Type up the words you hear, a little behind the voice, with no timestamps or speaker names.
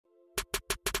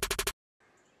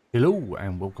Hello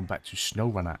and welcome back to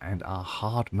SnowRunner and our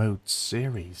hard mode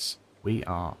series. We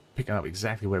are picking up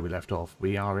exactly where we left off.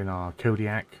 We are in our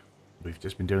Kodiak. We've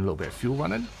just been doing a little bit of fuel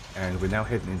running and we're now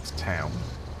heading into town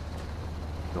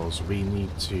because we need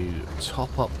to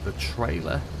top up the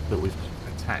trailer that we've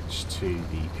attached to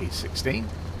the P16,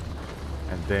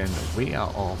 and then we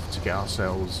are off to get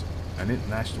ourselves an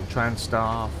International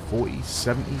TranStar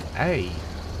 4070A,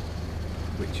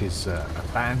 which is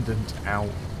abandoned out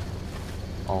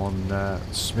on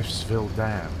Smithsville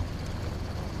Dam.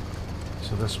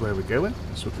 So that's where we're going,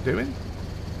 that's what we're doing.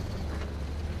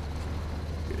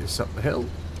 Get this up the hill.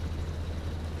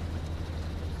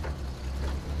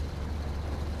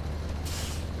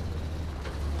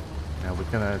 Now we're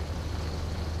gonna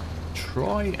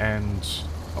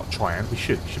we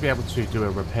should be able to do a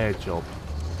repair job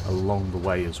along the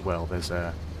way as well. There's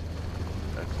a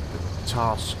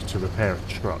task to repair a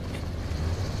truck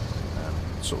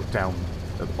sort of down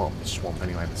at the bottom of the swamp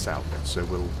anyway in the south, so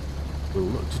we'll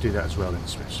look to do that as well in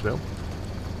Smithsville.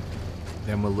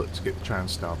 Then we'll look to get the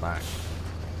TranStar back.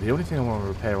 The only thing I want to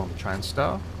repair on the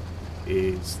TranStar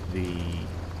is the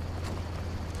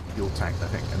fuel tank, I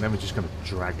think, and then we're just going to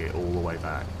drag it all the way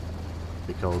back,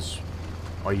 because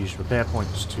I used repair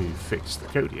points to fix the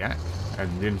Kodiak,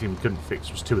 and the only thing we couldn't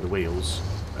fix was 2 of the wheels,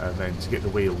 and then to get the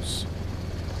wheels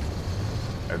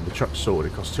and the truck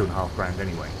sorted it cost $2.5 grand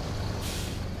anyway.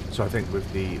 So I think with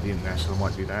the International I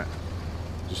might do that.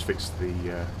 Just fix the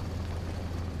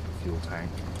fuel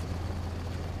tank.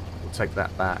 We'll take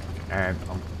that back, and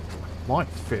I might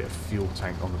fit a fuel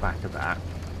tank on the back of that,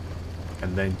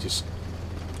 and then just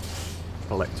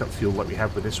collect up fuel like we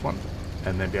have with this one,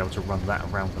 and then be able to run that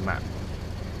around the map.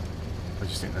 I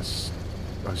just think that's,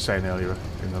 I was saying earlier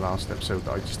in the last episode,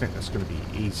 that I just think that's going to be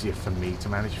easier for me to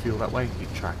manage fuel that way,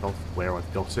 keep track of where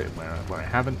I've got it and where I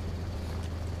haven't.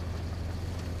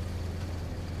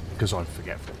 Because I'm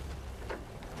forgetful.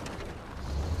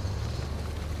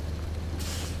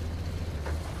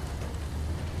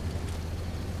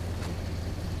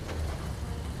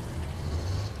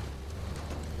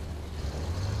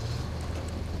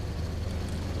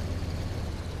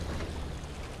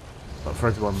 But for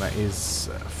everyone that is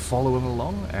following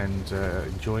along and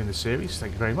enjoying the series,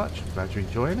 thank you very much. I'm glad you're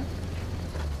enjoying it.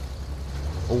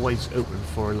 Always open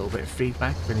for a little bit of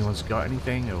feedback if anyone's got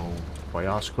anything, or if I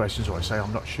ask questions or I say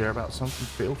I'm not sure about something,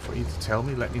 feel free to tell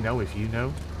me, let me know if you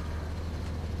know.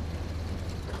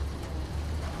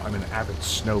 I'm an avid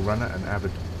snow runner, an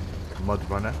avid mud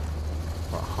runner,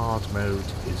 but hard mode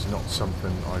is not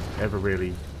something I've ever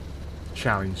really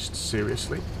challenged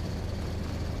seriously.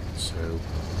 So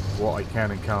what I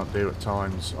can and can't do at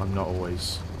times, I'm not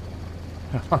always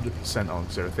 100% on,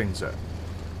 because there are things that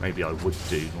maybe I would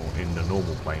do in the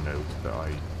normal play mode that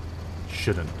I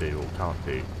shouldn't do or can't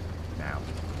do now.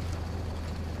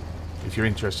 If you're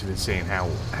interested in seeing how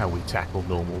we tackle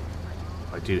normal,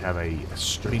 I do have a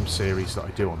stream series that I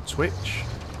do on Twitch.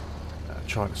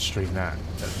 Trying to stream that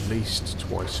at least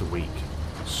twice a week.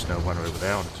 SnowRunner over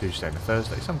there on a Tuesday and a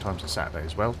Thursday, sometimes a Saturday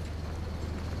as well.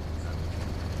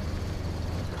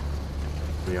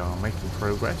 We are making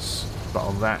progress, but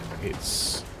on that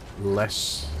it's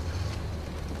less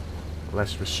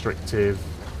restrictive,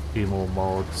 a few more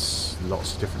mods,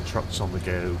 lots of different trucks on the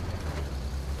go.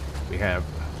 We have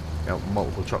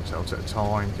multiple trucks out at a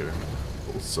time doing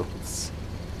all sorts.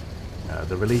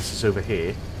 The releases over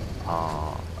here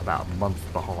are about a month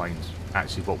behind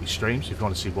actually what we stream, so if you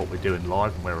want to see what we're doing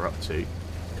live and where we're up to,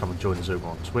 come and join us over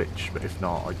on Twitch. But if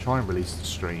not, I try and release the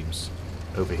streams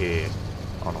over here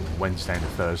on a Wednesday and a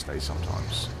Thursday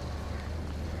sometimes.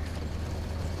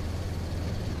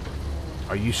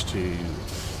 I used to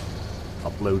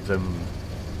upload them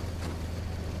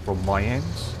from my end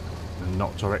and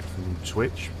not direct from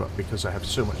Twitch, but because I have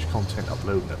so much content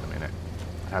uploading at the minute,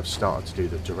 I have started to do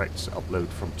the direct upload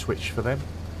from Twitch for them.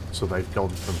 So they've gone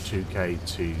from 2K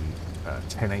to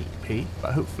 1080p,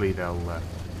 but hopefully they'll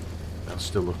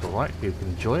still look alright. People can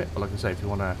enjoy it. But like I say, if you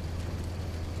want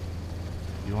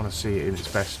to see it in its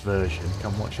best version,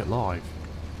 come watch it live.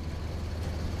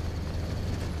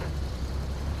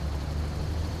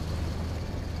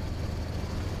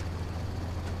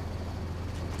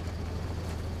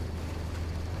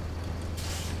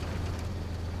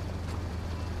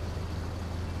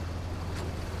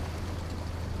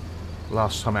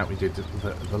 Last time out we did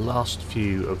the last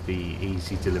few of the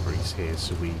easy deliveries here,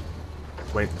 so we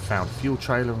went and found a fuel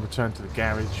trailer and returned to the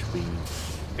garage. We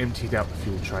emptied out the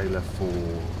fuel trailer for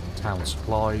town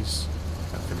supplies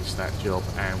and finished that job,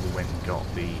 and we went and got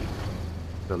the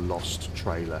lost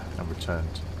trailer and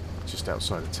returned just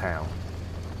outside of town.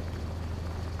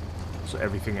 So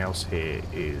everything else here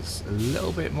is a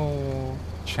little bit more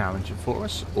challenging for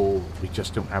us, or we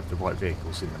just don't have the right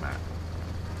vehicles in the map.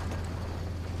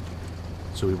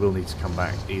 So we will need to come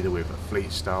back either with a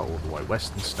Fleet Star or the White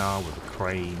Western Star with a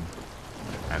crane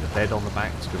and a bed on the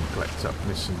back to go and collect up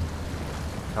missing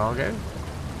cargo.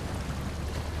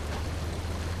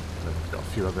 So we've got a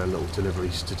few other little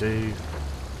deliveries to do.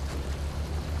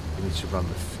 We need to run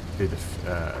the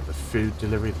food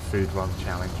delivery, the food run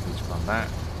challenge. We need to run that.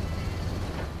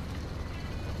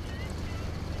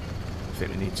 I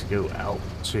think we need to go out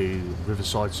to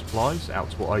Riverside Supplies,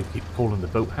 out to what I keep calling the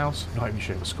boathouse. I'm not even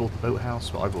sure if it's called the boathouse,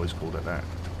 but I've always called it that.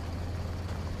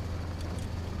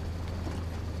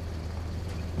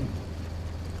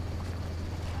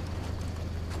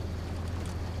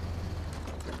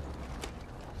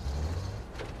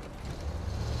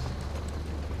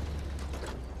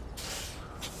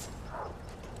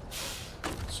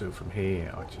 So from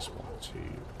here, I just want to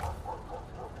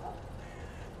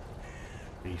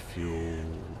refuel.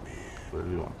 Where do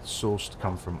we want the source to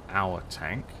come from? Our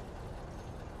tank.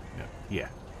 Yeah.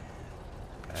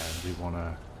 And we want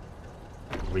to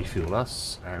refuel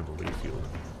us, and we'll refuel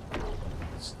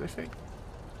Sniffing.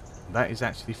 That is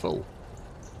actually full.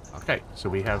 Okay, so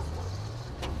we have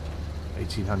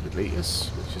 1,800 litres,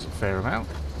 which is a fair amount.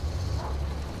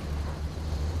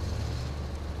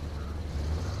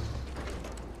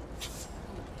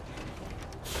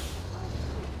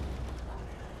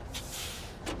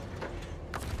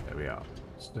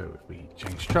 So if we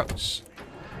change trucks,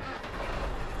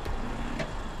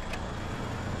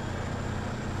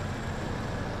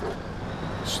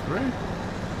 push through,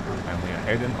 and we are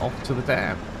heading off to the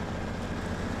dam.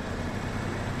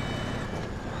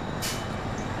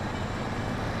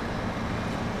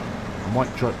 I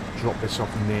might drop this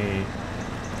off near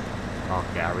our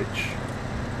garage,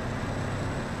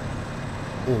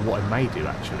 or what I may do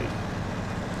actually,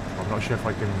 I'm not sure if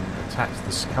I can attach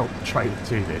the scout trailer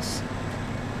to this.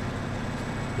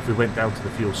 If we went down to the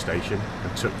fuel station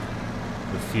and took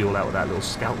the fuel out of that little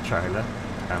scout trailer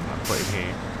and put it in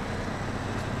here,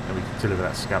 then we could deliver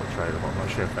that scout trailer, but I'm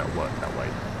not sure if that'll work that way.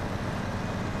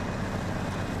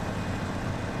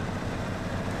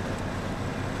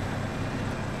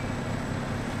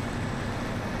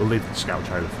 We'll leave the scout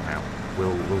trailer for now.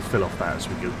 We'll fill off that as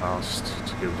we go past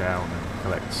to go down and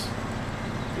collect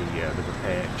the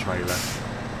repair trailer.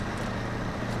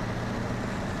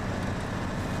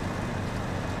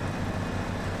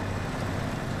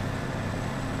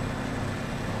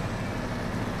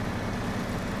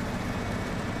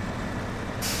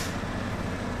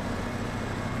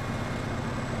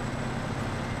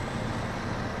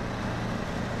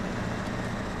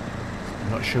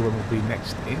 Not sure when we'll be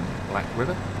next in Black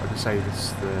River. Like I say,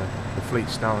 this the Fleet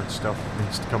Star and stuff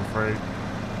needs to come through.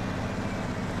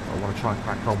 I want to try and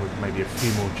crack on with maybe a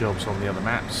few more jobs on the other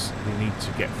maps. We need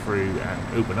to get through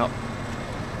and open up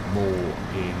more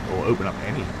in, or open up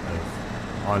any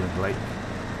of Island Lake.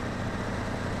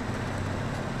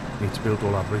 Need to build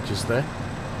all our bridges there.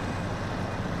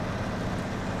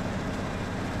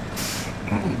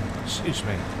 Excuse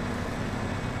me.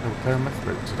 I'll clear my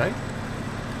throat today.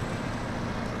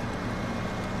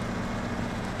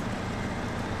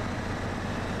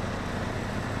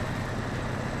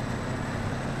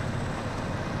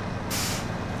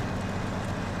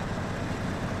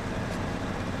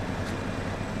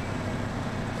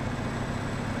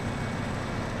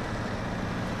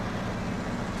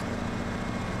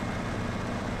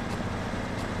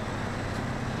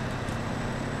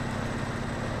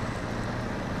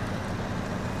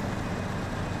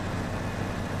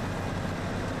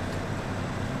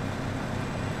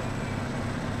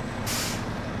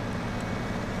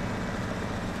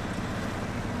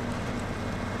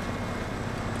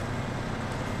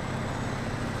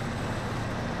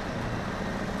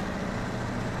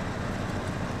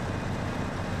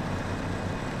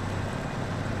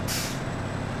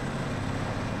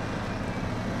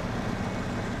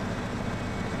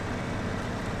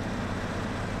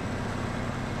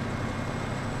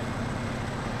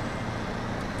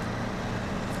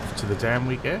 To the dam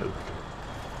we go.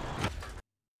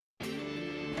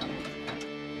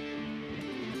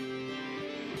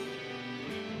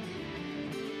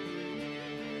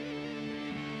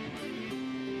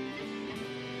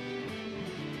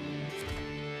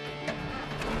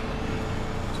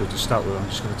 So to start with, I'm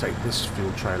just going to take this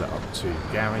fuel trailer up to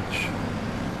garage.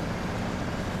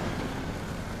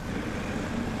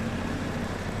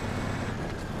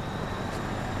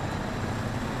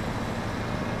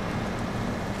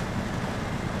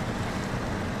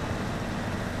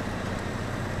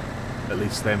 At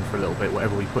least then for a little bit,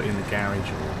 whatever we put in the garage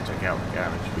or take out of the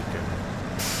garage, we can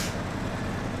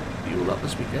fuel up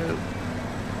as we go.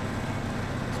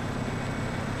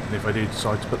 And if I do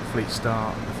decide to put the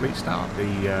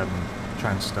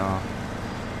TranStar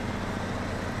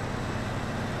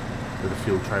with a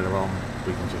fuel trailer on,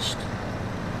 we can just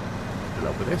fill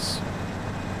up with this.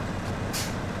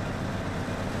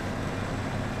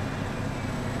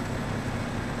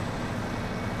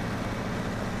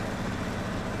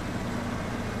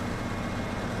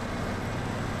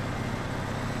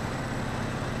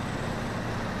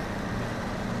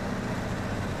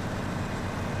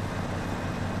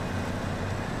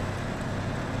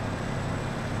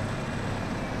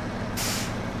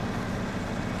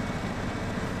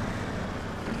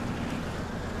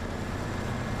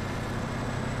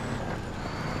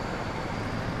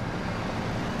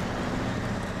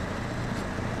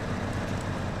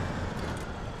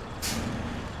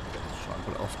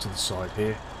 To the side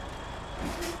here.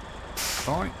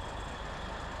 Fine.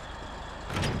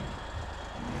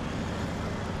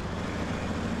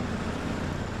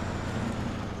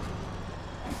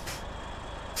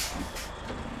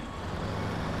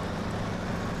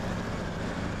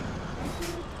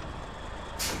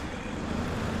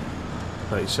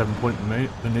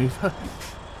 .7 maneuver.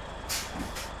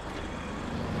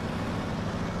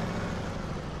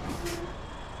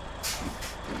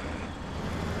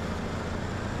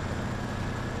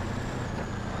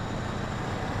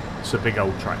 It's a big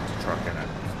old tractor truck, isn't it?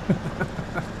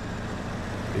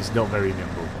 It's not very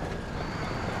nimble.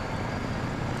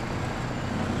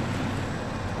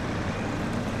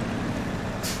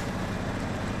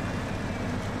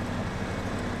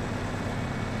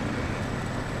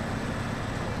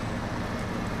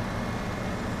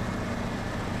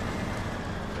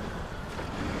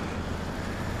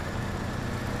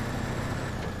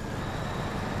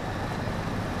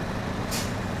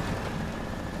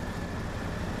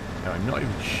 I'm not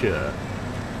even sure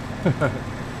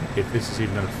if this is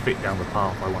even going to fit down the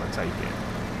path I want to take it.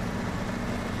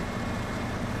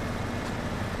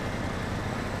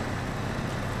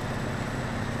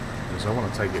 Because I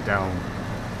want to take it down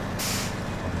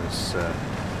on this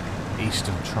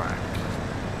eastern track.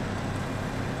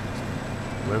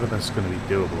 Whether that's going to be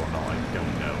doable or not, I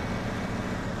don't know.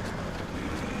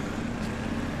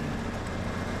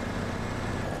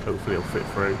 Hopefully it'll fit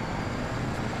through.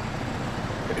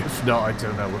 If not, I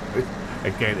don't know.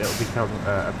 Again, it'll become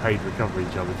a paid recovery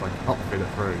job if I can't fit it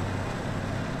through.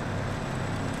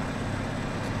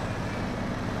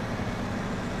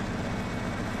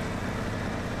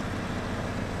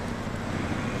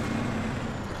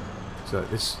 So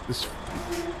it's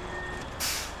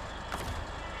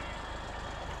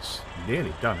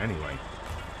nearly done anyway.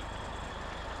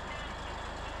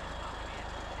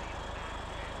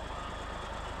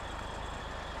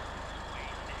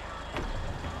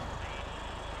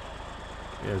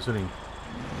 Yeah, there's only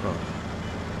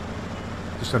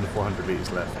just under 400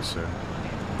 litres left, so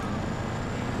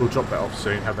we'll drop that off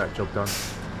soon, have that job done.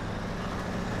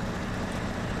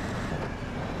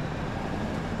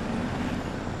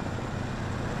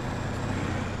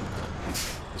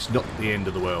 It's not the end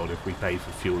of the world if we pay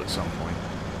for fuel at some point.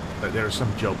 But there are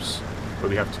some jobs where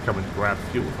we have to come and grab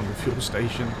fuel from the fuel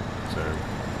station, so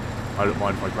I don't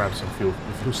mind if I grab some fuel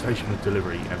from the fuel station with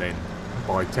delivery and then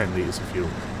buy 10 litres of fuel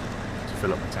to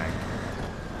fill up the tank.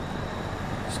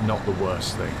 It's not the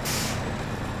worst thing.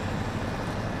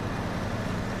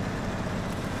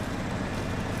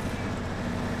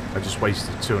 I just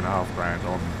wasted $2.5 grand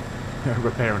on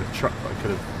repairing a truck that I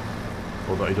could have,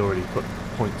 or that I'd already put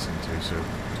points into, so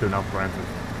 $2.5 grand for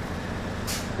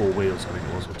 4 wheels, I think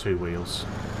it was, or 2 wheels.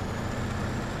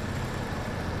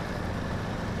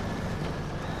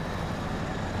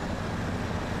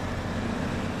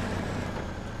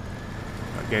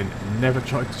 Again, never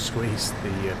tried to squeeze the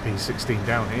P16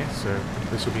 down here, so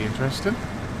this will be interesting.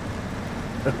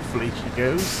 Hopefully she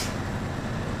goes.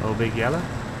 Oh, big yellow.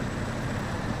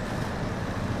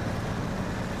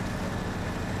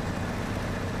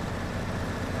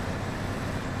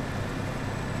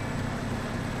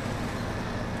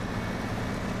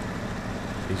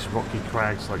 These rocky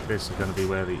crags like this are going to be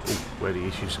where the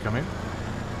issues come in.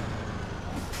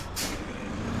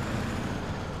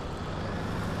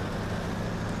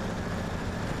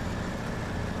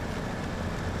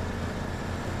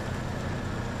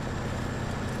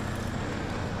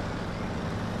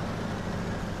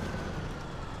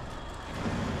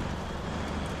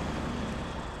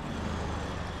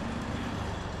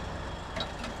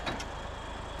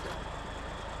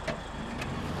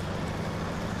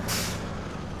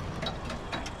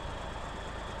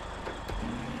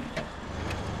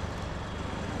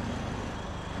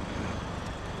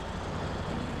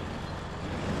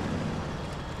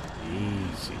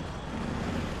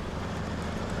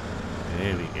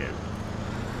 There we go.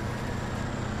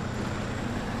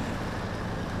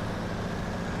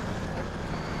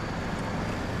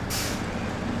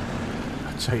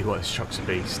 I'll tell you what, this truck's a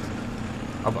beast.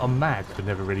 I'm mad for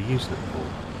never really using it before.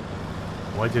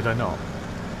 Why did I not?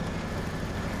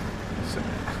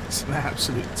 It's an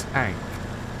absolute tank.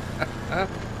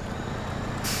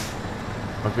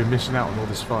 I've been missing out on all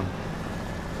this fun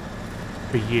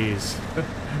for years.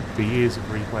 For years of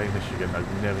replaying Michigan,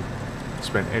 I've never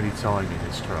spent any time in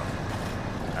this truck,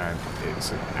 and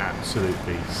it's an absolute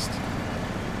beast.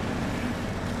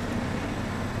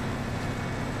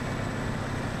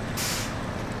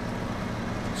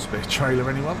 Spare trailer,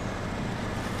 anyone?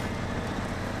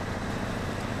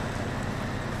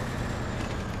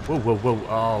 Whoa, whoa, whoa!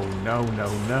 Oh no, no,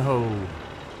 no,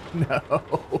 no!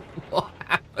 What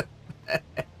happened there?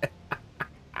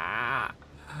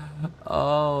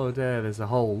 Oh, there's a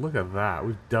hole. Look at that.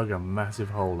 We've dug a massive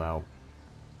hole out.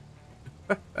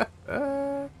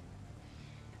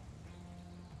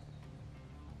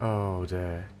 Oh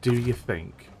dear. Do you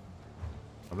think?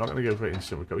 I'm not going to go for it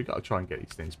instant recovery. We've got to try and get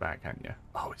these things back, haven't you?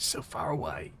 Oh, it's so far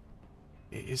away.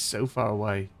 It is so far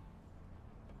away.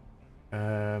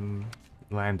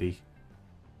 Landy.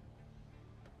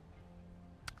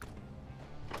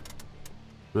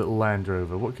 Little Land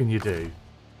Rover. What can you do?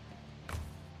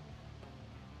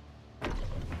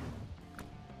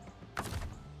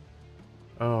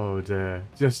 Oh dear.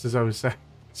 Just as I was saying,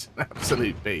 it's an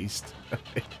absolute beast.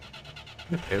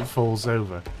 It falls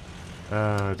over.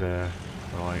 Oh dear.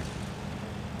 Right.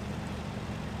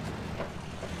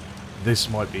 This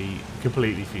might be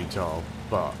completely futile,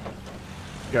 but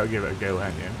gotta give it a go,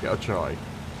 haven't you? Gotta try.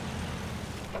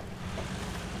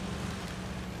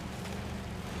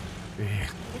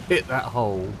 Hit that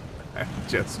hole and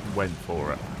just went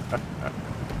for it.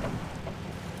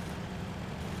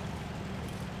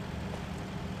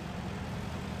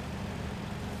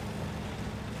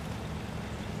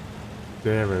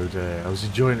 Dear, oh dear. I was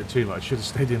enjoying it too much. Should have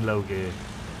stayed in low gear.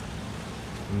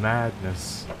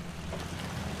 Madness.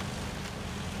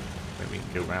 Maybe we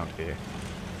can go round here.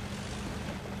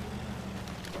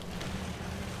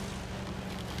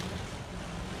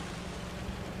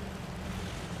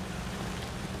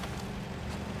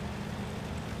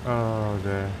 Oh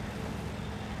dear.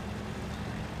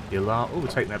 You laugh. Oh, we're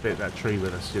taking that bit of that tree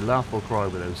with us. You laugh or cry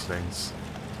with those things.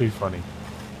 Too funny.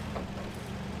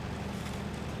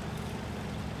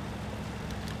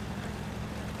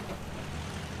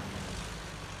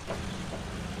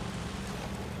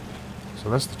 So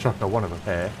that's the truck I want to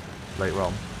repair later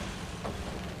on.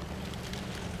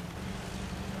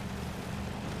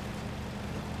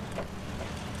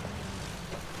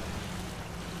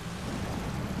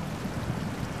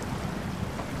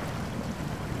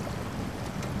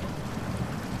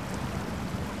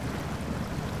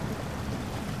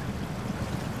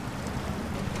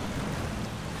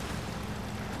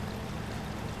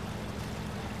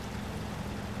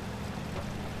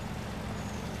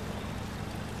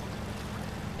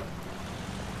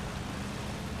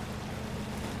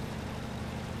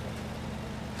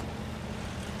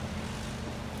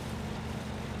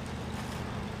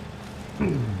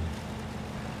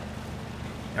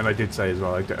 And I did say as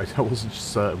well, I wasn't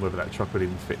certain whether that truck would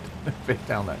even fit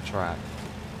down that track.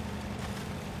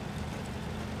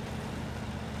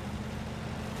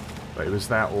 But it was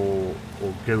that or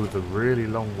go the really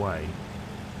long way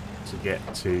to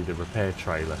get to the repair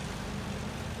trailer.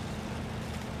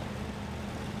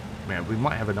 Man, we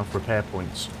might have enough repair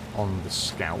points on the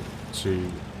Scout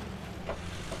to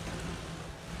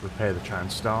repair the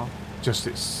TranStar. Just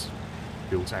its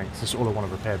fuel tank. That's all I want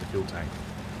to repair, the fuel tank.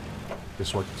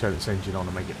 Just so I can turn its engine on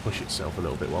and make it push itself a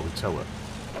little bit while we tow it.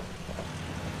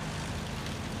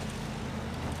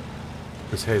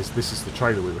 Because this is the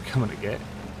trailer we were coming to get.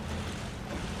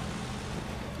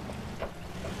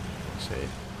 What's here?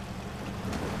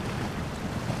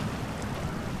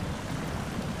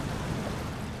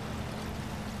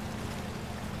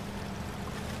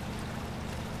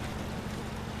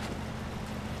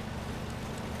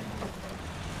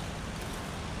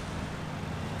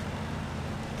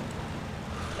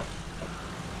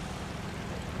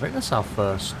 I think that's our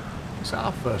first. Is that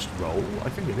our first roll? I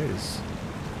think it is.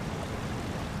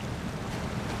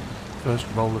 First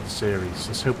roll of the series.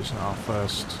 Let's hope it's not our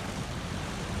first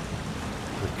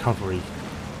recovery.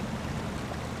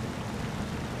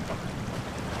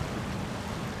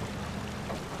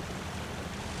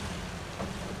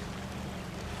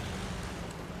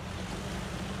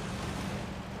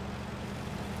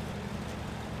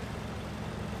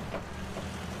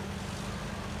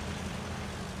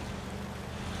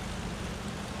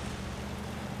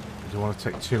 don't want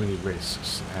to take too many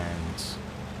risks and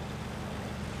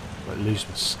like, lose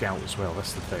my scout as well.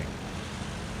 That's the thing.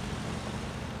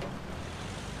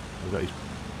 We've got these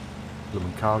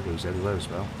blooming cargoes everywhere as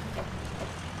well.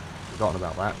 Forgotten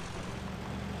about that.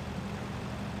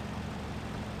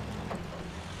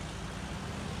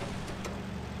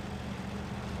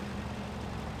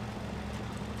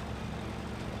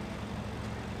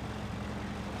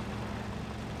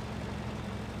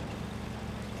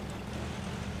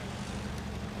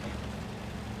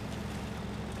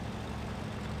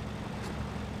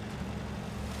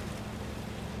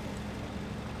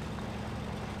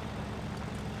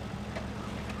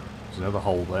 There's another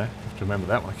hole there. Have to remember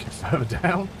that when I get further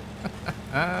down.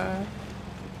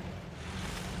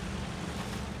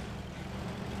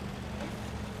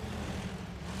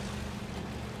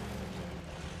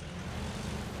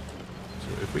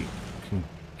 So if we can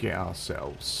get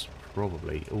ourselves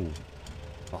probably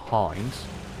behind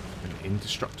an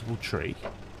indestructible tree.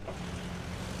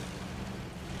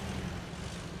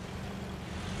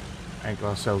 Anchor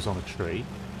ourselves on a tree.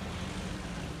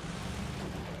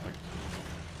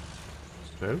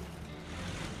 So.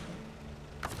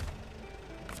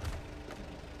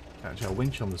 Attach our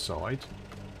winch on the side.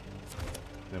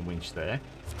 Then winch there.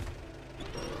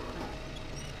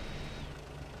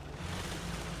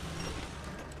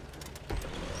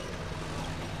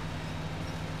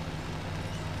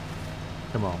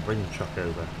 Come on, bring the truck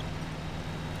over.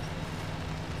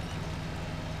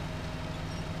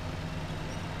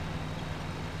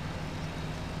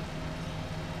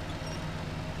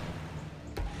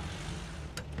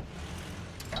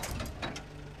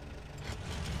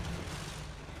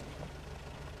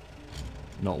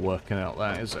 Not working out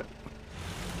that, is it?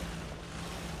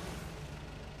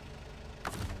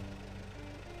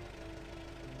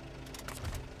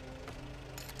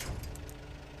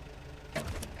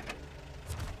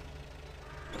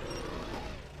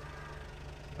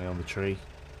 Lay on the tree.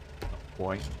 Not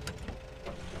quite.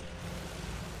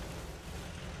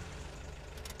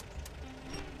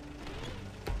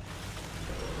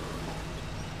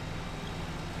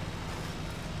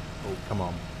 Oh, come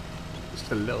on.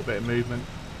 Just a little bit of movement.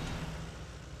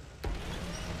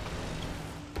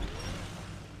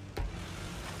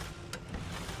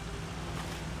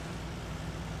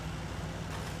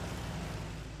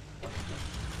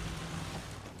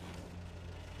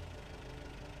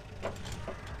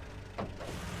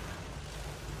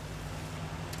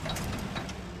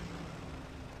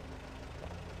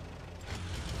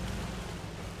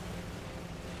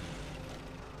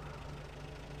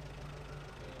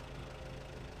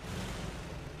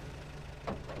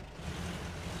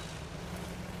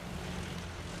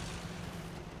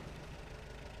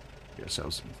 Get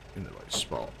ourselves in the right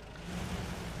spot.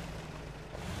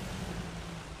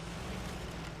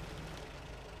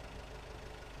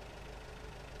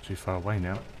 Too far away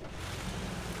now.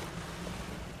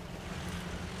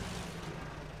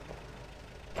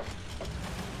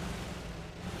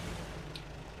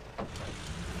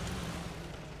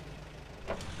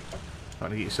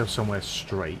 Trying to get yourself somewhere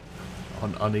straight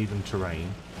on uneven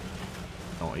terrain.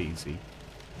 Not easy.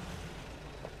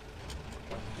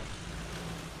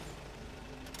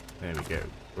 There we go.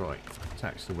 Right,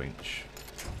 attach the winch.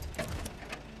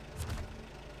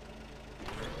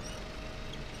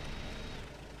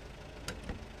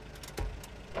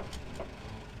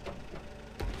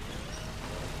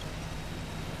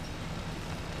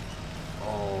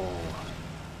 Oh.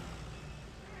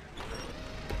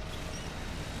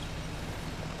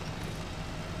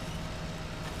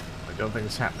 I don't think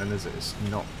it's happening, is it? It's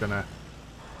not gonna...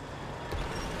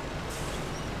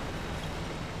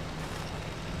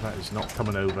 That is not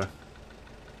coming over.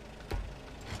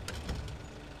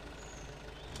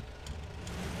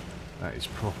 That is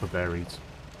proper buried.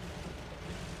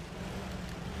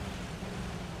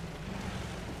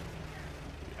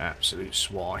 The absolute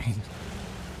swine.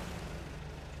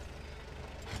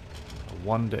 I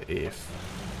wonder if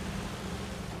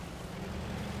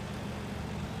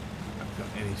I've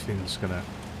got anything that's gonna...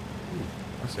 Ooh,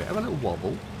 that's it. Have a little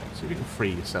wobble. See if you can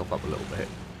free yourself up a little bit.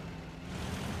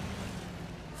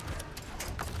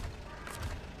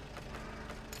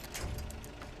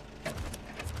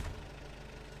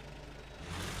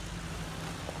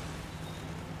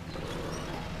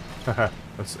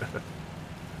 That's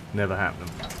never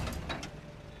happened.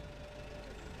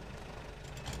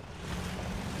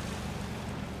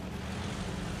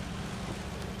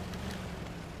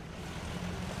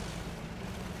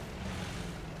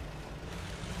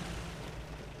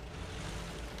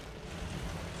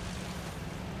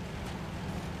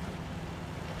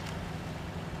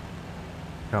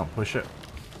 Can't push it.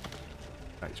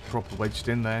 It's proper wedged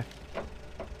in there.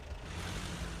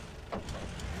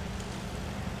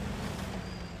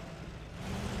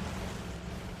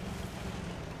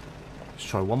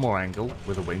 try one more angle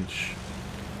with a winch.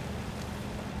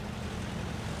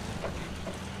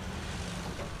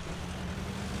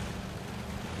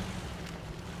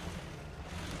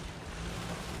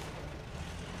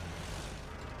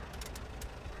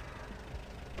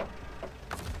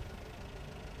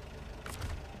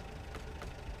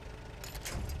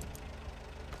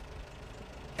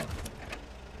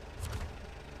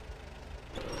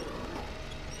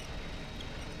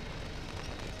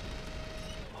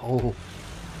 Oh.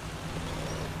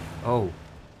 Oh.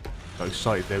 Got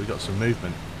excited there. We got some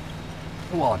movement.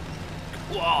 Come on.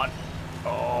 Come on.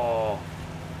 Oh.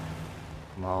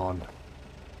 Come on.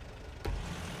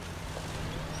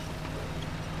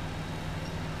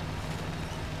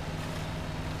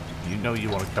 You know you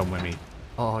want to come with me.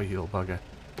 Oh, you little bugger.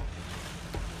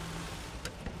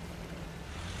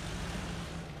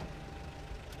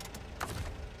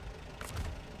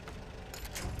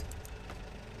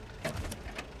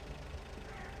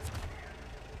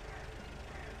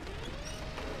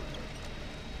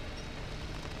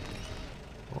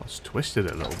 Twisted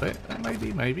it a little bit.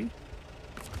 Maybe. We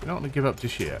don't want to give up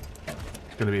just yet.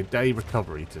 It's going to be a day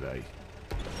recovery today.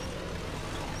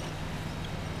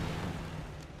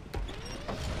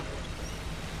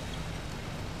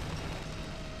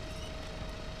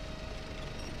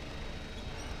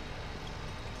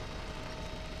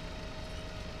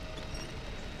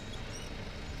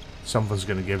 Something's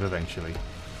going to give eventually.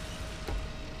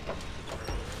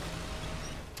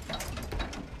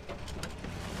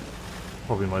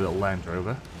 Probably my little Land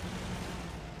Rover.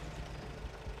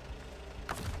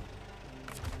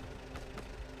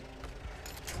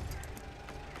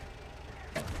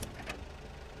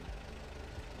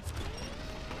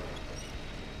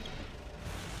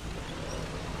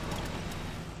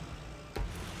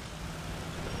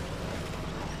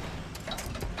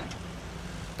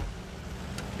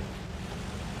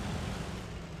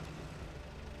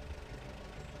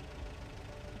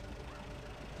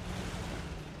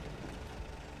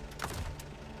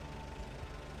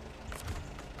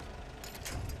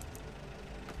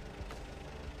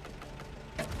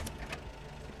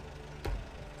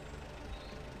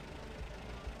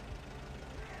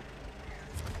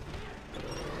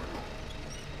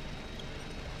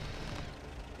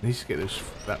 Needs to get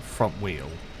that front wheel,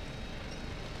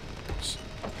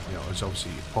 you know, as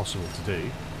obviously possible to do.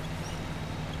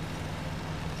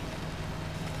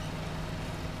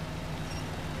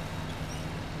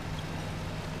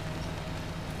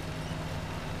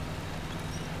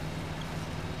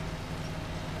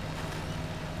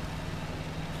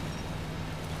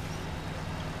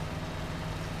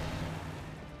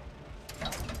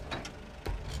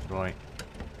 Right.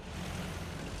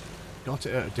 Got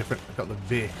it at a different. I got the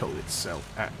vehicle itself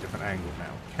at a different angle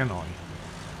now. Can I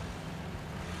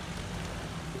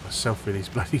get myself through these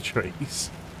bloody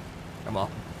trees? Come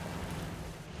on.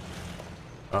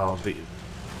 Oh, the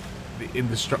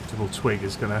indestructible twig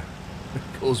is gonna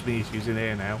cause me issues in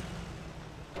here now.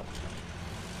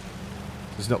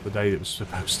 It's not the day that was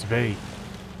supposed to be.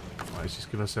 Right, let's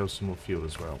just give ourselves some more fuel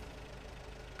as well.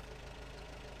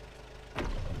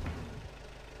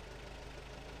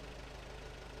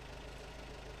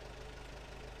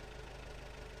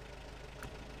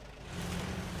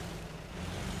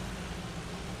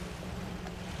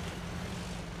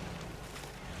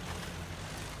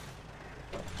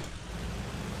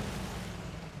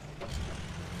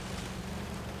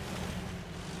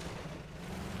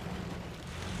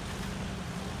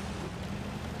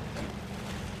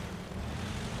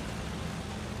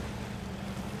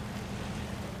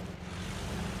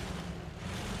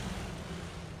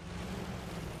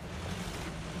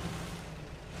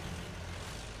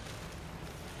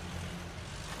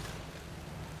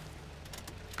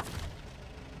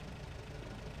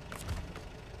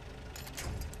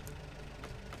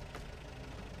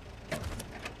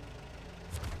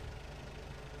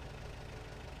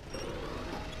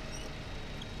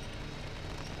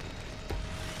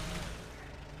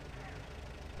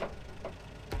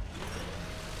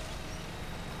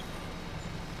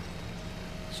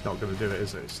 It's not going to do it,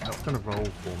 is it? It's not going to roll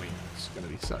for me. It's going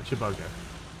to be such a bugger.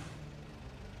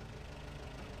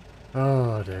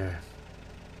 Oh dear.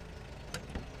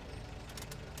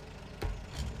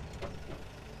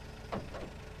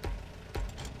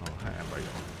 Oh, handbrake.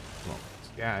 Come on, let's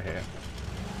get out of here.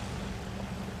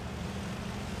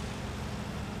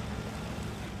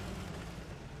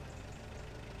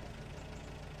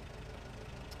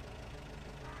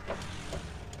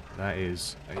 That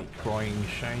is a crying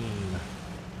shame.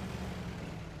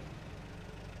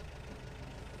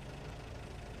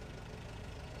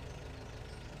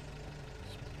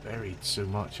 It's buried so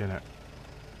much in it.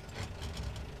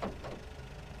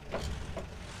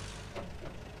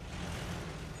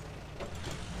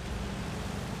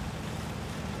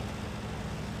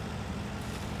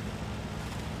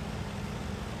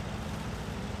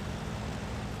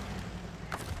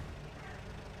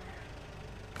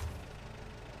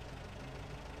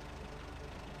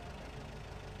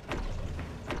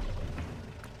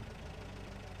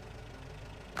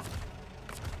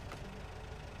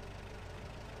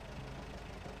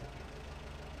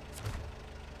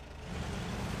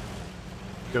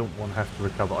 don't want to have to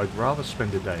recover. I'd rather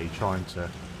spend a day trying to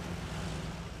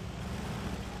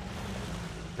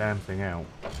damn thing out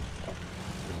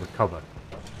than recover.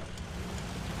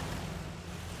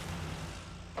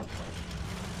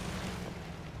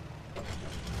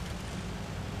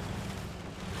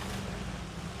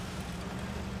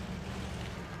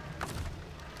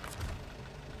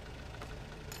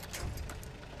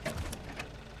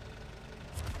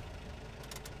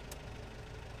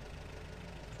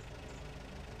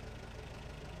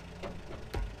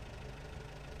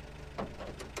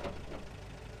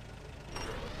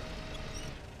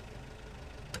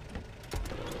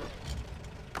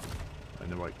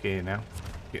 Gear now.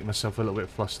 Getting myself a little bit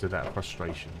flustered out of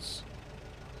frustrations.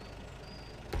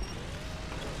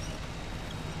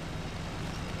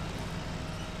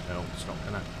 No, it's not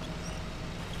gonna.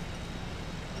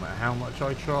 No matter how much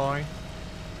I try,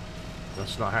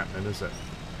 that's not happening, is it?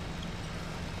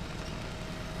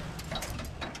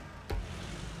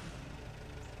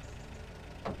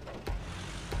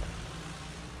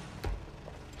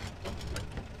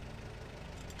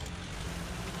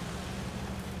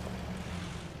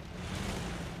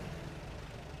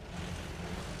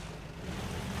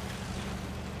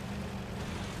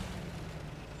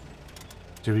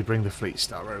 Do we bring the Fleet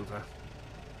Star over?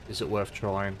 Is it worth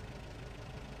trying?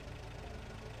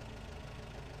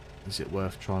 Is it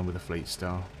worth trying with a Fleet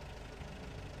Star?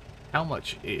 How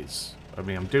much is... I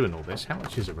mean, I'm doing all this. How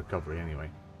much is a recovery anyway?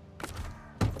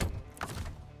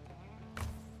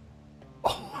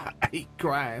 Oh, 8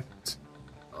 grand.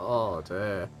 Oh,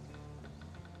 dear.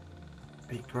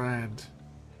 8 grand.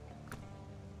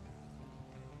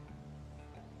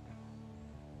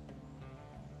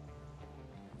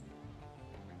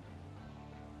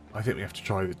 I think we have to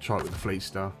try it with the Fleet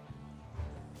Star.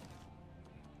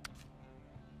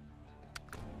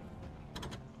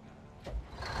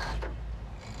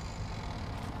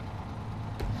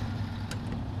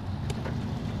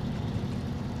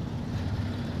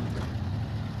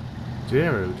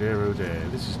 Dear oh dear oh dear,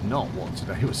 this is not what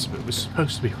today was. It was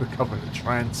supposed to be recovering the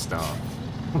TranStar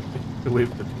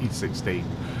with the P16,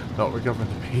 not recovering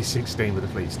the P16 with the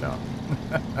Fleet Star.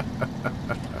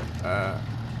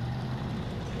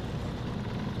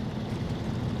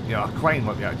 Yeah, our crane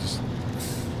might be able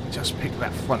to just pick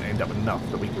that front end up enough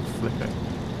that we can flip it.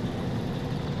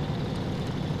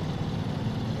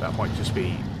 That might just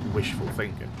be wishful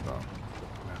thinking, but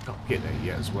I can't get there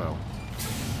yet as well.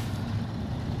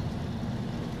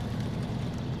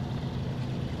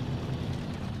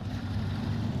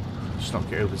 Just not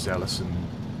get overzealous and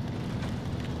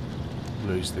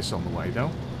lose this on the way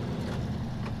though.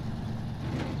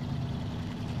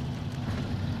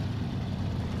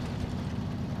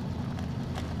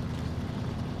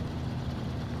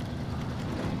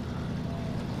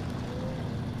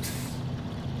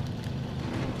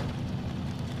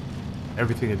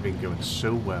 Everything had been going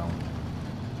so well.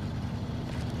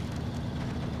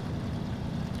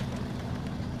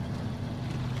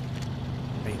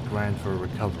 $8 grand for a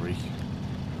recovery.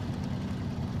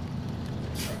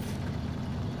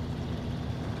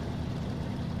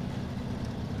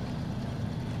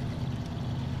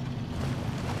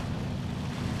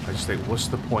 I just think, what's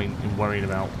the point in worrying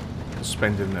about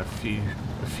spending a few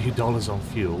dollars on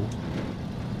fuel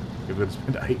if we're going to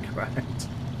spend 8 grand?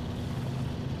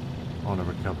 On a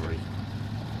recovery.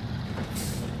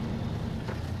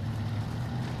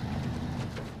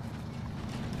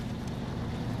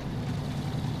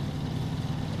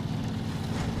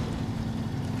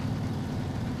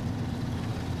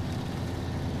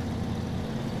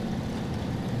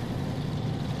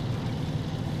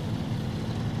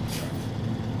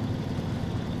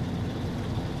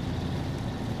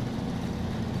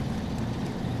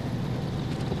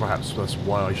 Or perhaps that's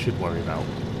why I should worry about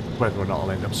whether or not I'll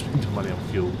end up spending money on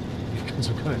fuel, because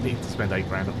I'm going to need to spend 8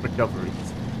 grand on recoveries.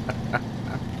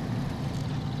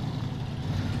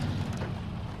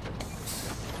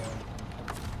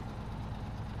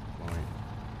 Right.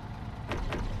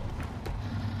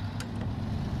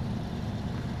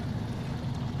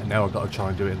 And now I've got to try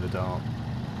and do it in the dark.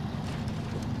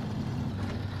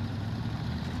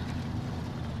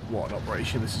 What an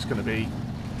operation this is going to be.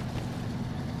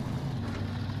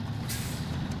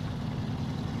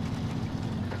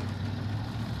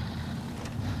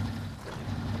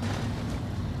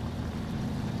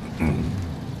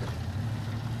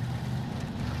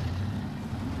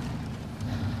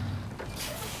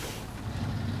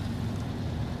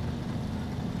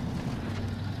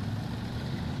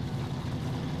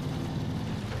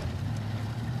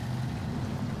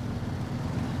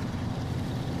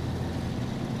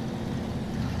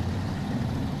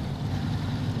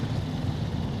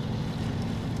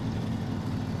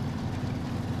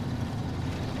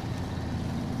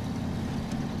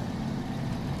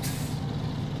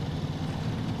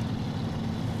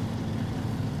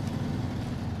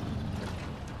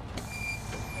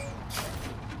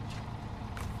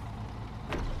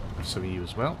 some of you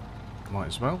as well. Might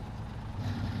as well.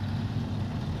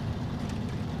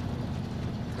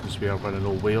 Just be able to run an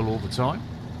all-wheel all the time.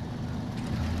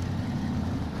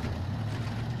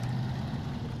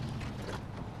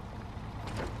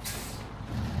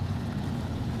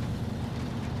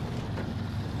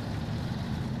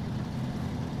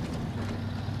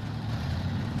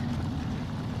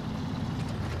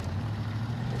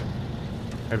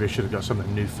 Maybe I should have got some of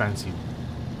the new fancy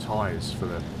tyres for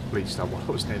the fleet style while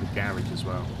I was near the garage as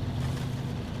well.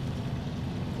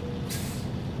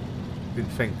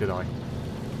 Didn't think, did I?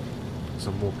 Because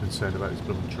I'm more concerned about this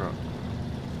blooming truck.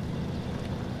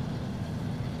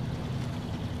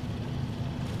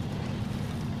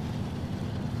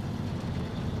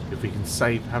 If we can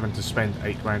save having to spend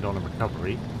 £8 grand on a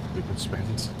recovery, we can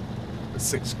spend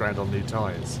 £6 grand on new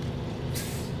tyres.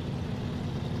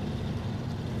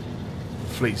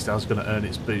 Fleet Style's going to earn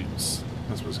its boots.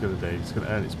 That's what it's going to do. It's going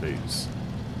to earn its boots.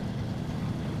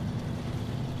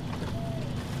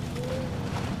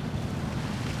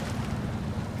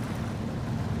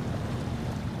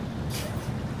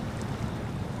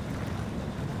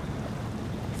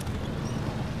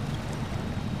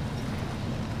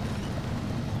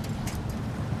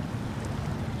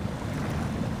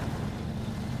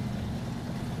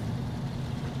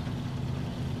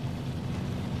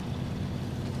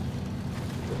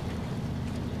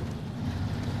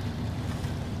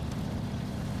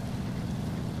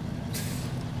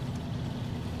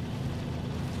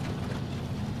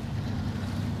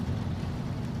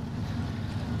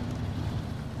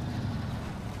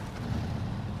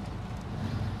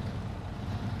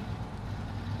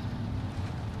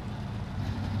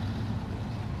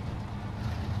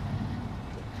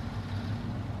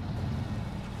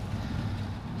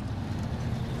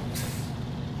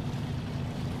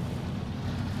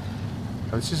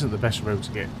 Now, this isn't the best road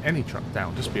to get any truck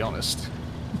down, just be honest.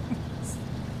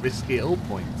 Risky at all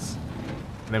points.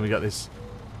 And then we got this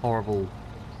horrible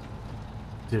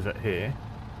divot here.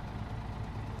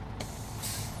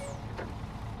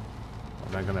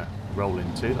 And they're going to roll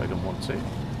into. They don't want to.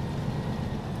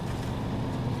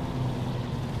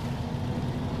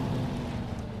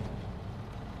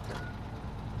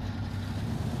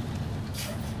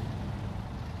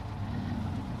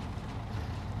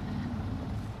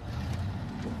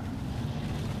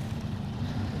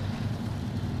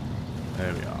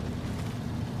 There we are.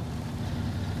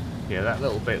 Yeah, that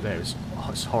little bit there is, oh,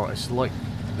 it's horrible. It's like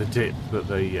the dip that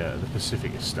the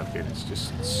Pacific is stuck in. It's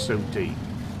just so deep.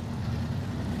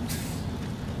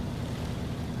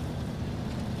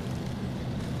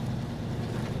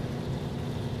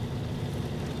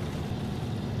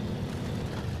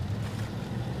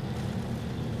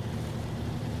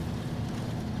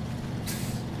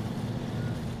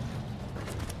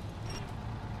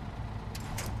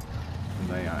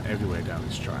 Everywhere down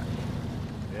this track.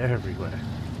 Everywhere.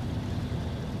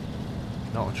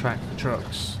 Not a track for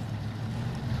trucks.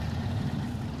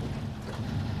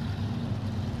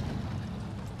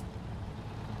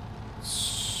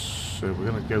 So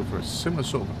we're going to go for a similar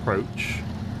sort of approach.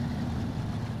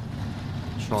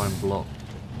 Try and block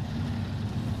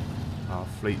our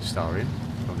fleet star in.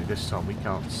 Only this time we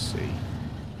can't see.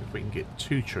 If we can get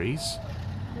 2 trees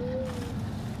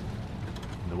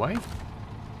in the way.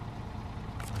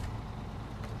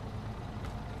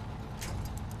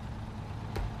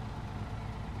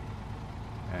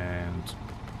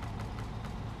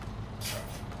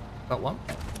 That one.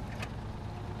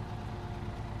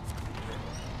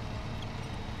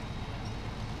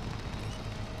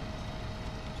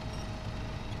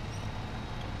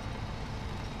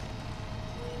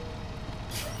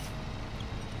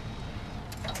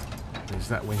 There's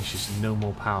that winch is no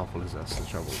more powerful, is that's the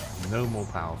trouble. No more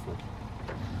powerful.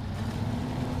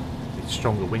 It's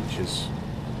stronger winches.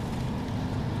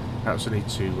 Perhaps I need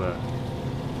to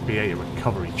create a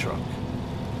recovery truck.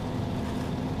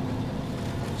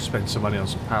 Spend some money on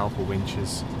some powerful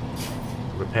winches,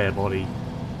 repair body,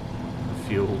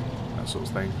 fuel, that sort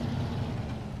of thing.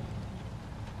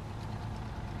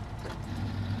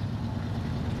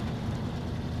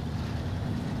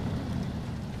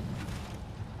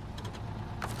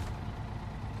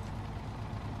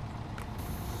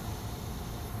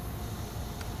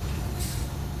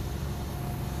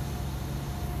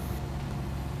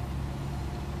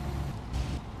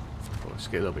 Well, let's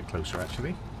get a little bit closer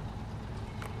actually.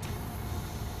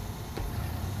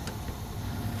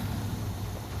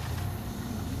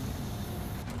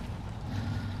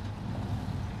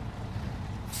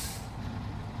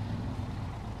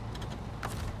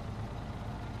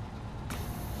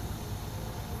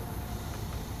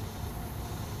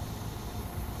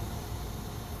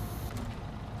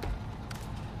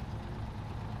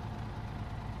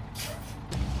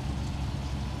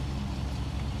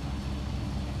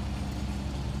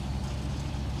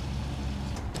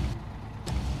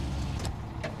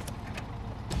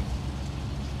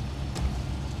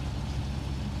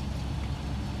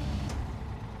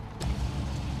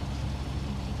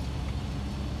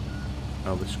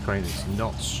 Oh, this crane is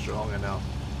not strong enough.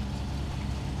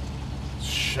 It's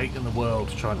shaking the world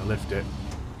trying to lift it.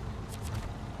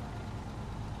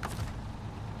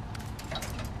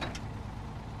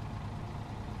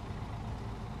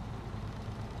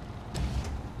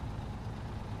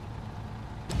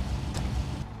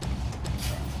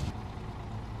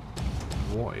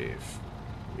 What if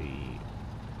we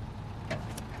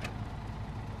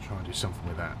try and do something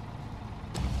with that?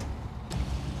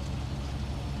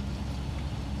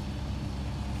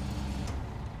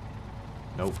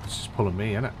 Nope, it's just pulling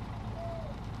me, isn't it?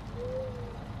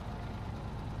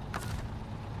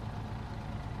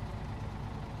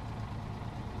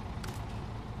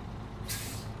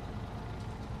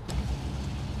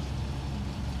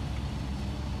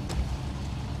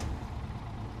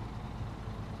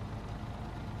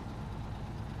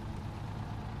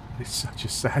 It's such a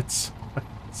sad sight.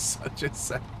 Such a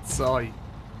sad sight.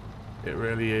 It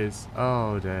really is.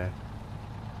 Oh dear.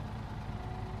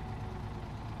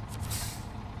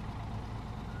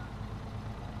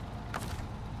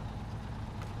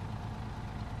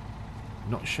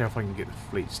 Not sure if I can get the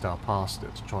Fleet Star past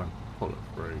it to try and pull it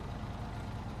through.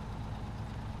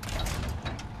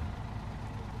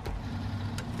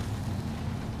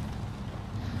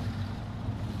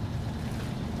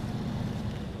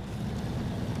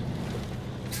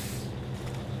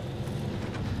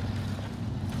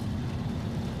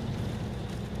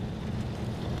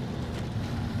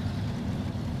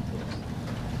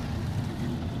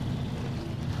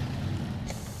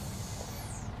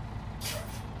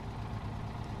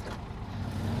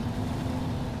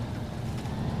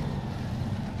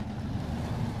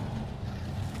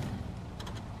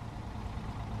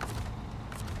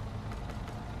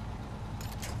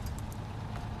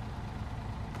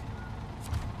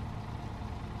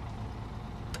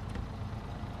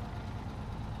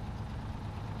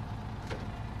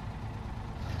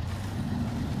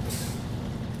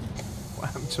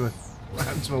 What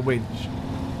happened to my winch?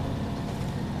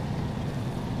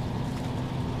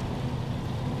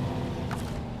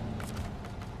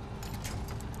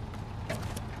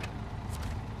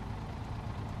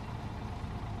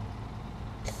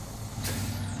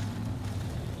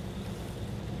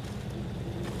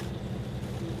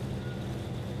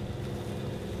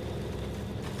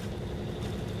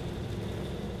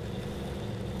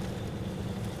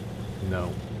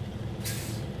 No.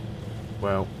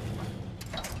 Well,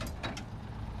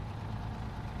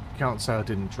 can't say I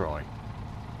didn't try.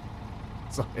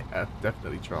 So I have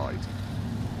definitely tried.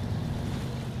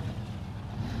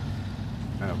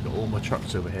 And I've got all my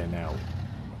trucks over here now.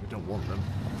 I don't want them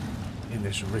in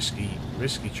this risky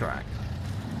track.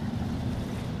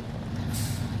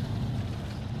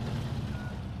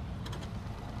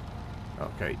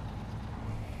 Okay.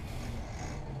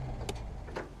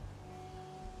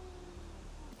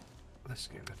 Let's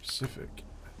get the Pacific.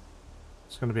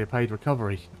 It's going to be a paid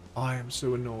recovery. I am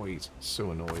so annoyed.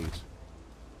 So annoyed.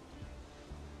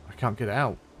 I can't get it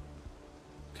out.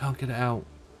 Can't get it out.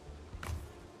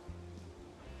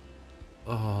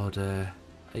 Oh dear.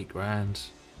 8 grand.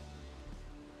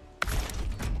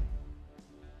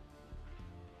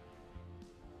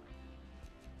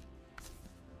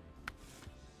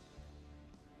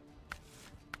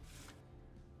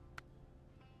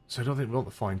 So I don't think we want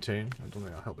the fine tune. I don't think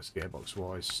that'll help us gearbox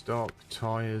wise. Stock,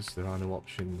 tyres, there are no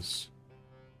options.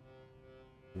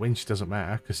 Winch doesn't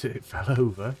matter because it fell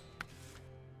over.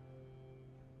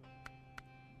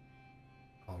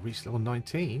 Oh, reached level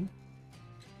 19?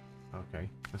 Okay,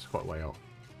 that's quite a way off.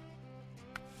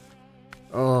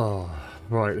 Oh,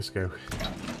 right, let's go.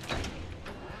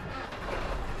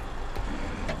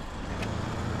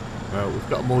 Well, we've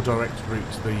got a more direct route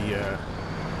to the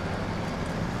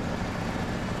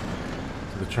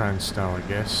TranStar, I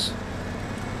guess.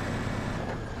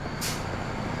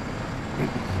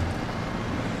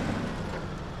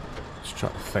 Just try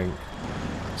to think.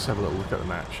 Let's have a little look at the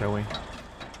map, shall we?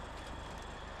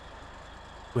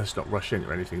 Let's not rush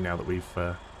into anything now that we've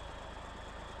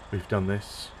done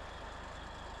this.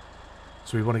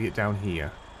 So we want to get down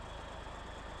here.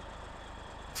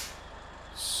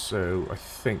 So I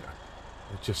think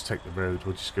we'll just take the road.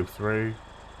 We'll just go through.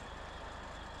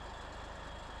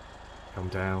 Come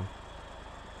down.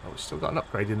 Oh, we've still got an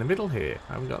upgrade in the middle here.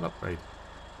 I haven't got an upgrade.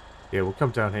 Yeah, we'll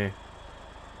come down here.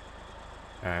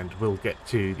 And we'll get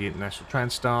to the International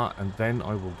TranStar. And then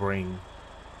I will bring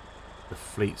the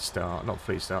Fleet Star. Not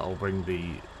Fleet Star. I'll bring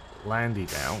the Landy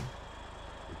down.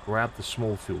 We'll grab the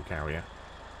small fuel carrier.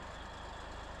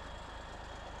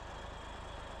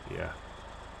 Yeah.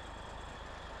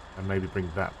 And maybe bring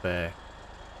that there.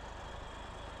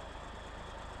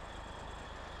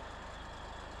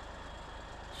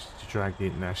 drag the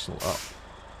international up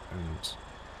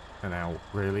and out,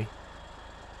 really.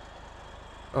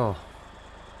 Oh.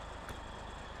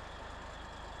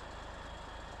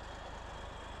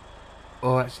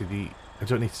 Oh, actually, I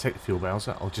don't need to take the fuel barrels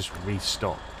out. I'll just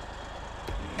restock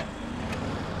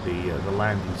the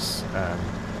Landy's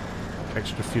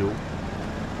extra fuel,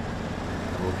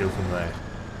 and we'll go from there.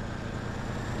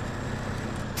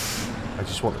 I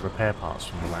just want the repair parts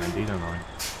from the Landy, don't I?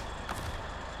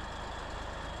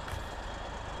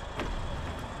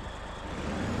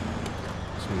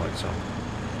 Some lights on.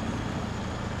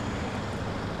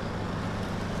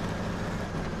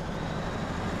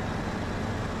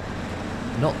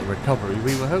 Not the recovery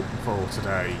we were hoping for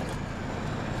today.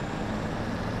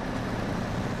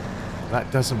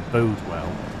 That doesn't bode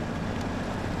well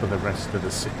for the rest of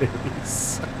the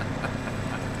series.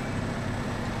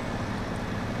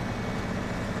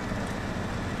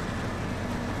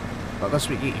 But that's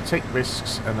what you take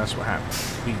risks, and that's what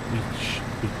happens. We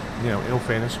you know, in all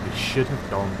fairness, we should have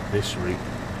gone this route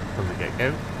from the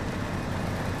get-go.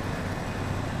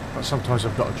 But sometimes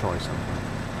I've got to try something.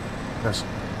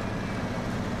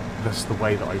 That's the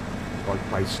way that I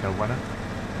play SnowRunner,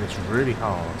 and it's really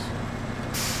hard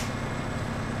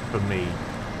for me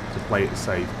to play it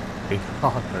safe in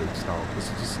hard mode style,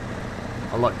 because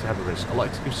I like to have a risk. I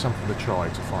like to give something a try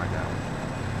to find out.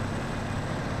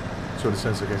 So in a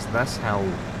sense, I guess that's how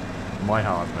my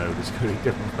hard mode is going to be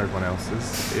different from everyone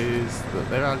else's, is that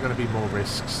there are going to be more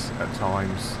risks at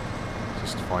times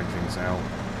just to find things out.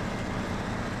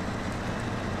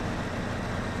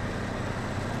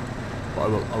 But I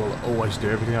will always do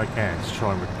everything I can to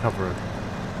try and recover a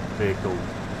vehicle,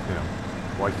 you know,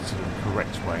 what I consider the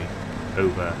correct way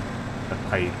over a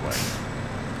paid way.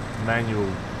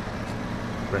 Manual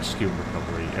rescue and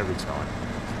recovery every time.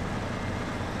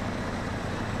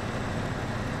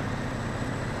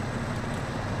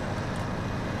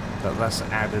 But that's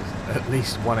added at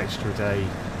least one extra day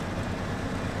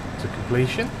to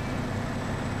completion.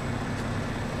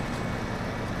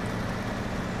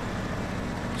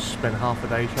 Spend half a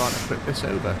day trying to flip this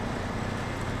over.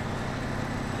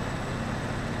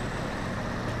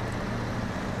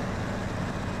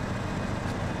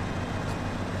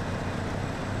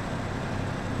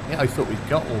 Yeah, I thought we'd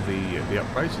got all the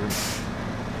upgrades, and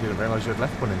didn't realise you had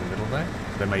left one in the middle there.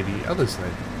 There may be others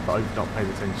there that I've not paid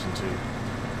attention to.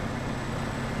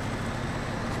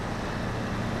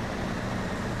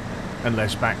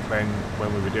 Unless back then,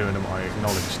 when we were doing them, I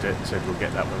acknowledged it and said we'll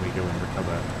get that when we go and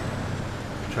recover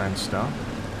trans stuff.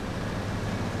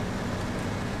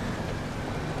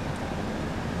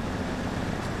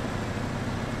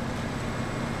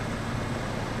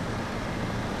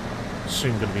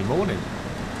 Soon going to be morning.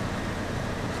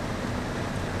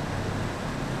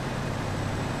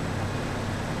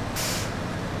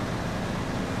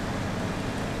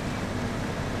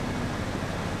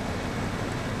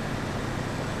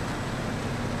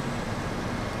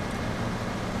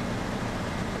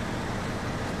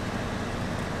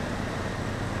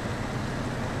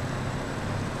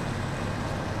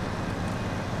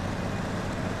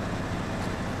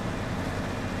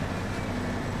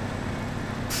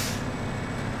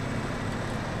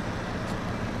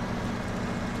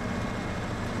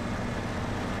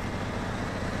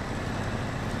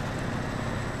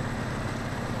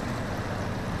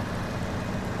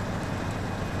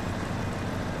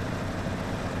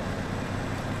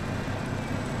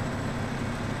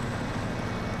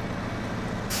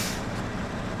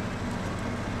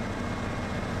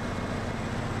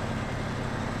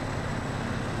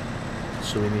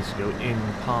 So we need to go in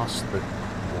past the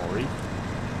quarry.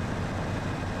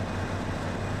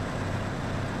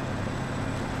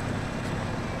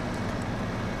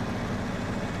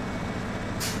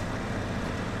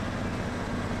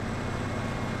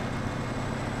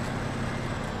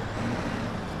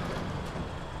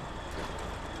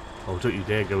 Oh, don't you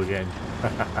dare go again. The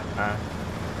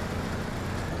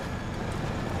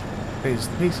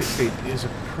P16 is a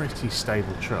pretty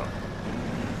stable truck.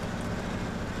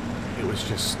 It was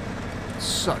just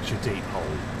such a deep hole.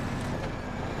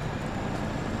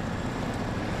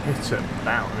 Hit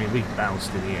about, I mean, we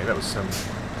bounced in the air. That was some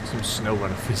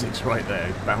SnowRunner physics right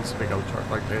there. Bounce a big old truck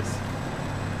like this.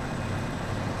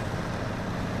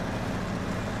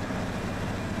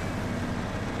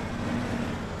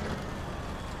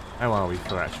 How are we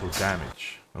for actual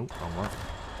damage? Oh, wrong one.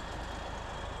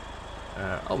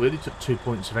 Oh, we only took 2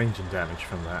 points of engine damage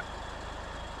from that.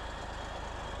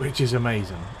 Which is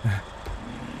amazing.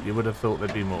 You would have thought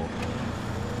there'd be more.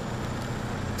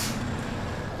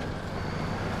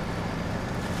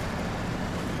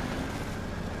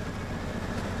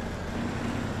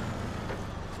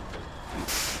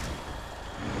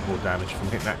 more damage from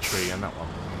hitting that tree and that one.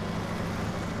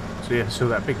 So yeah, so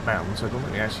that big bounce, I don't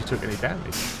think he actually took any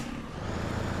damage.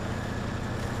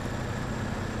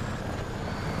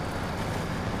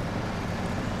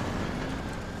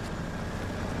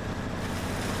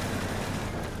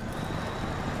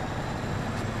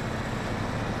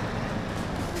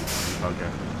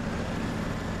 Okay.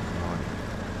 Right.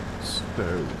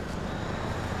 So...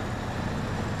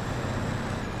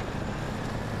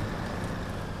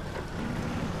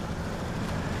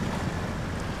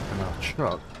 and our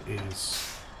truck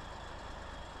is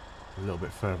a little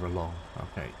bit further along.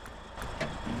 Okay.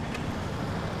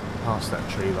 Past that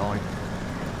tree line.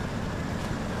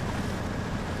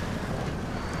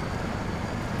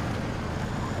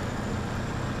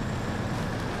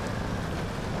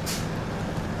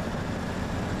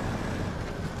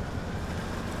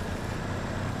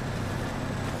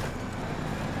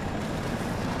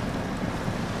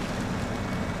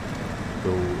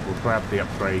 We'll grab the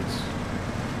upgrades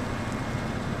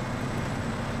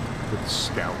with the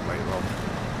scout later on.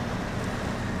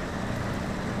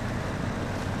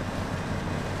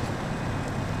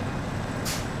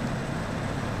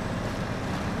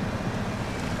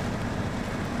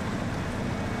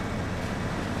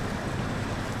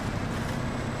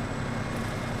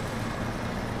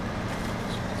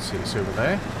 So you can see it's over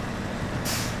there.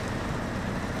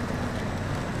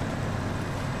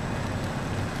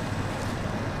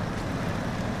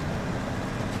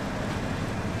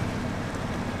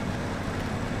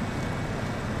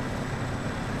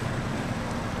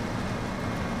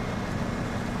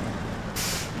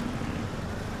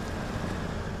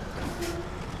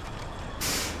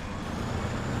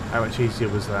 How much easier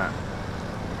was that?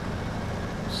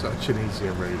 Such an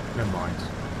easier route. Never mind.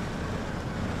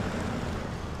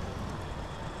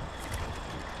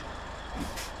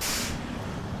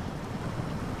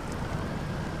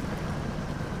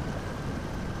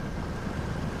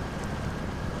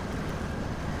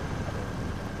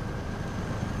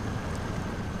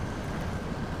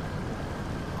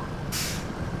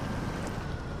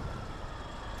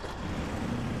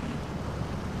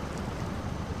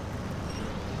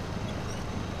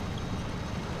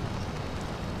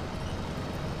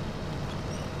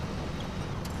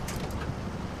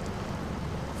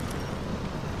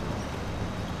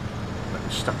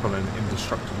 Stuck on an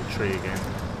indestructible tree again.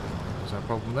 Is there a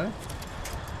problem there?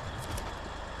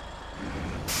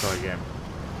 Try again.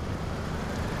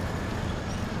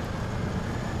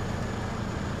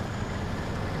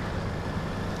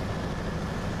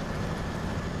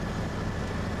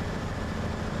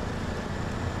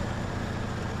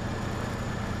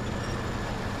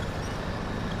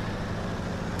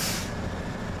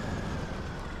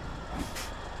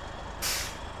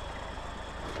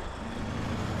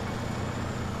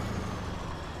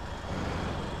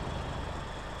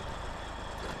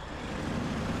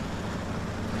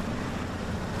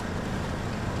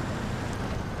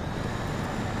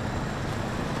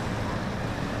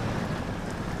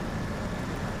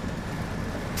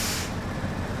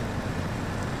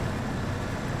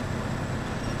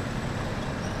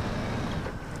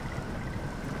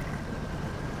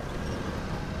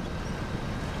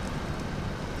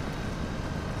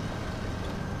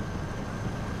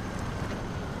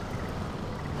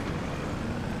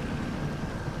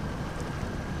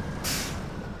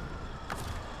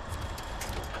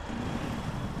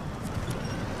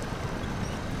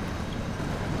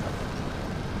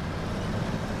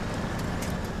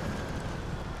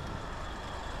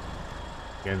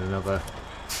 Again, another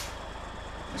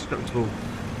destructible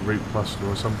root cluster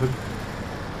or something.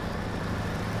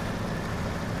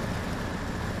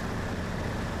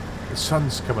 The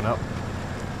sun's coming up.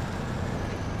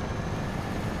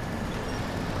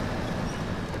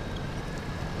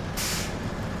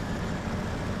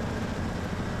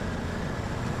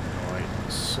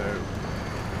 Right, so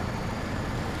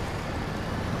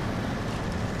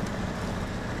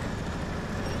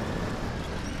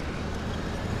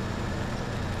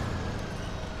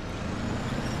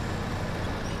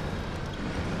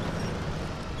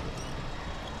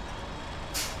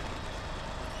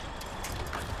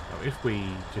if we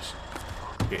just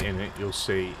get in it, you'll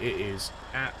see it is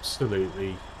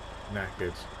absolutely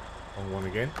knackered on one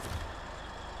again.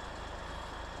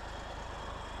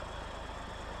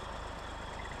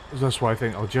 So that's why I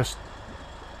think I'll just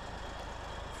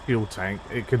fuel tank.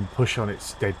 It can push on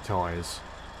its dead tyres.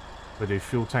 But do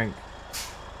fuel tank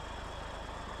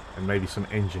and maybe some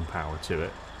engine power to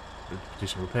it. Do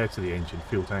some repair to the engine,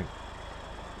 fuel tank.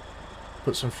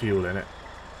 Put some fuel in it.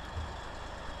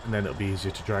 And then it'll be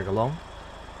easier to drag along.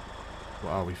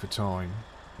 What are we for time?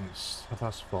 It's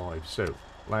 5:30. So,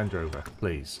 Land Rover,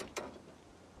 please.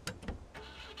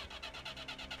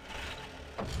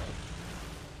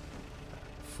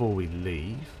 before we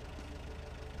leave.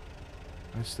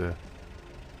 Where's the...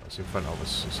 That's in front of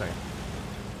us. So, need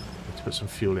to put some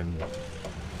fuel in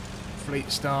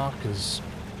Fleet Star, because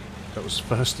that was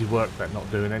firstly worked at not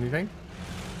doing anything.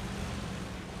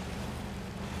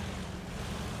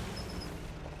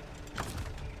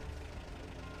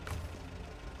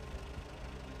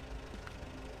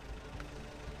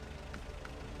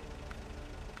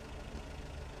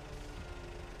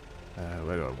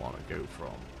 Where do I want to go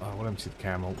from? Oh, I want to empty the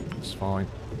camel. It's fine.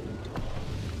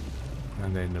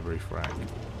 And then the roof rack.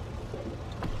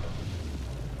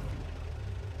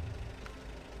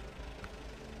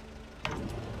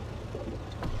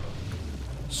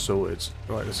 Sorted.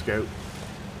 Right, let's go.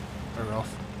 We're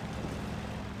off.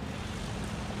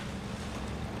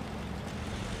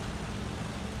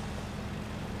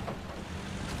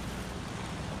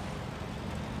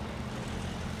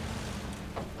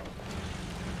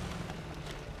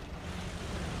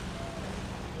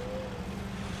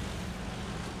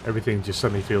 Everything just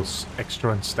suddenly feels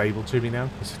extra unstable to me now,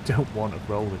 because I don't want to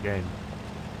roll again.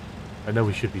 I know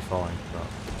we should be fine, but...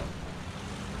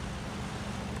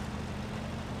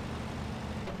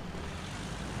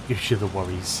 gives you the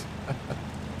worries.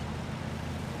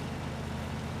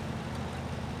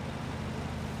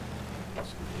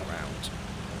 Let's go around.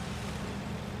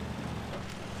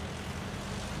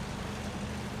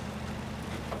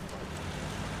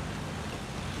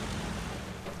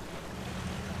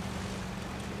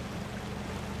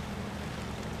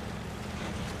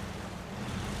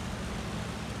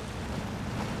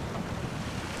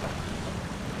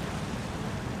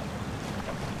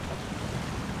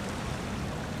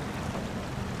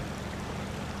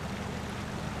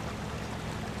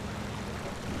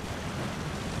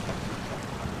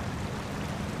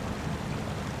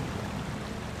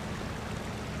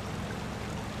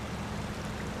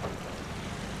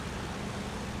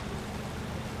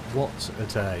 What a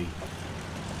day.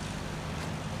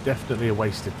 Definitely a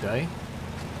wasted day.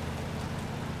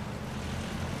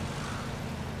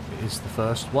 It is the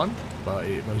first one, but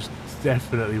it most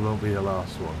definitely won't be the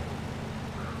last one.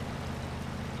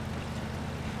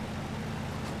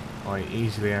 I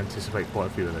easily anticipate quite a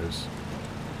few of those.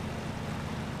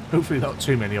 Hopefully not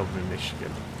too many of them in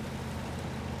Michigan.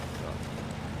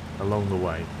 But along the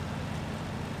way.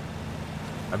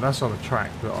 And that's on a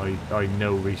track that I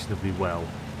know reasonably well.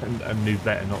 And knew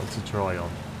better not to try on.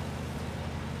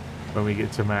 When we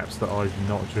get to maps that I've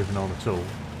not driven on at all,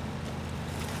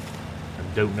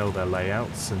 and don't know their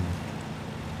layouts and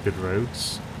good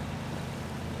roads,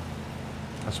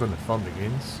 that's when the fun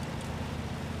begins.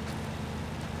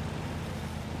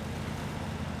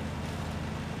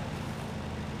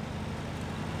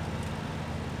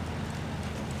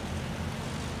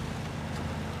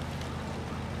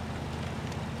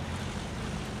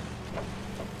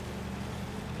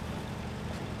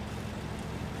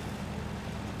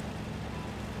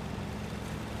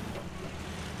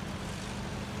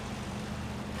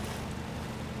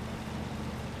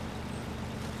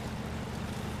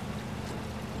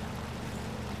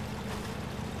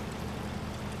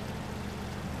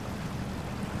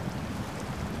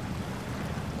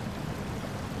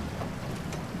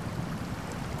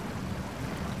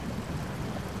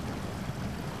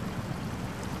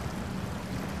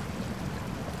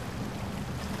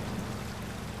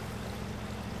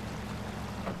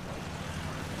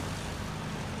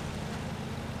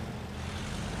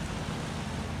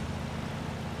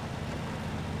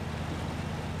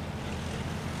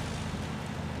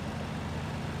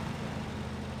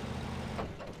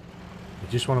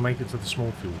 Just want to make it to the small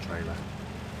fuel trailer.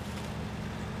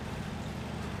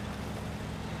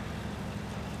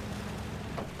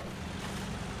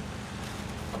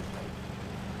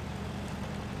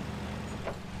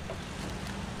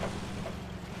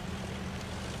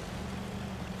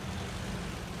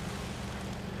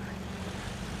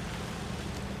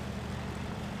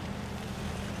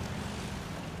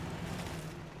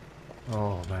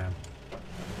 Oh man.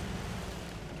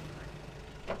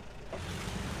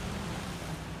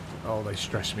 Oh, they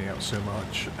stress me out so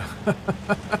much.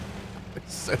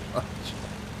 So much.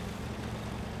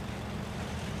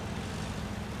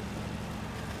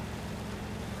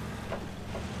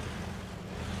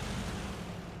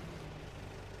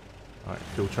 Alright,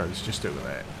 fuel trailer's just over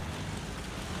there.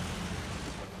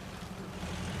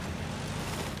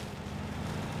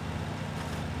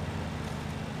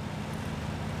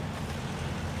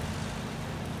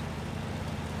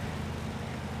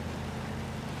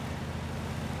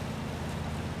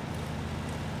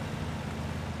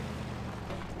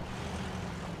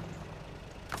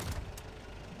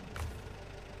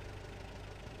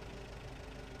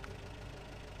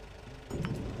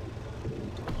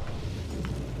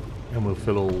 and we'll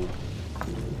fill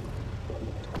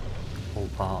all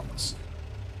parts.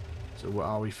 So what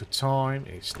are we for time?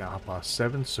 It's now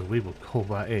 7:30, so we will call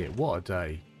that it. What a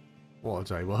day. What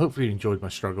a day. Well, hopefully you enjoyed my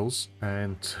struggles,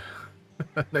 and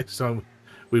next time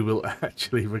we will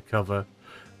actually recover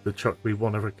the truck we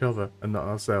want to recover and not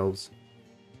ourselves.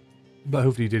 But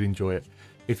hopefully you did enjoy it.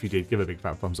 If you did, give a big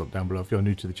fat thumbs up down below. If you're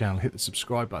new to the channel, hit the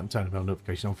subscribe button, turn on bell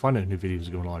notification on, find out new videos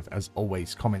are going live. As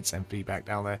always, comments and feedback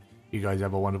down there. You guys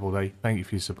have a wonderful day. Thank you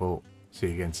for your support. See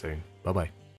you again soon. Bye bye.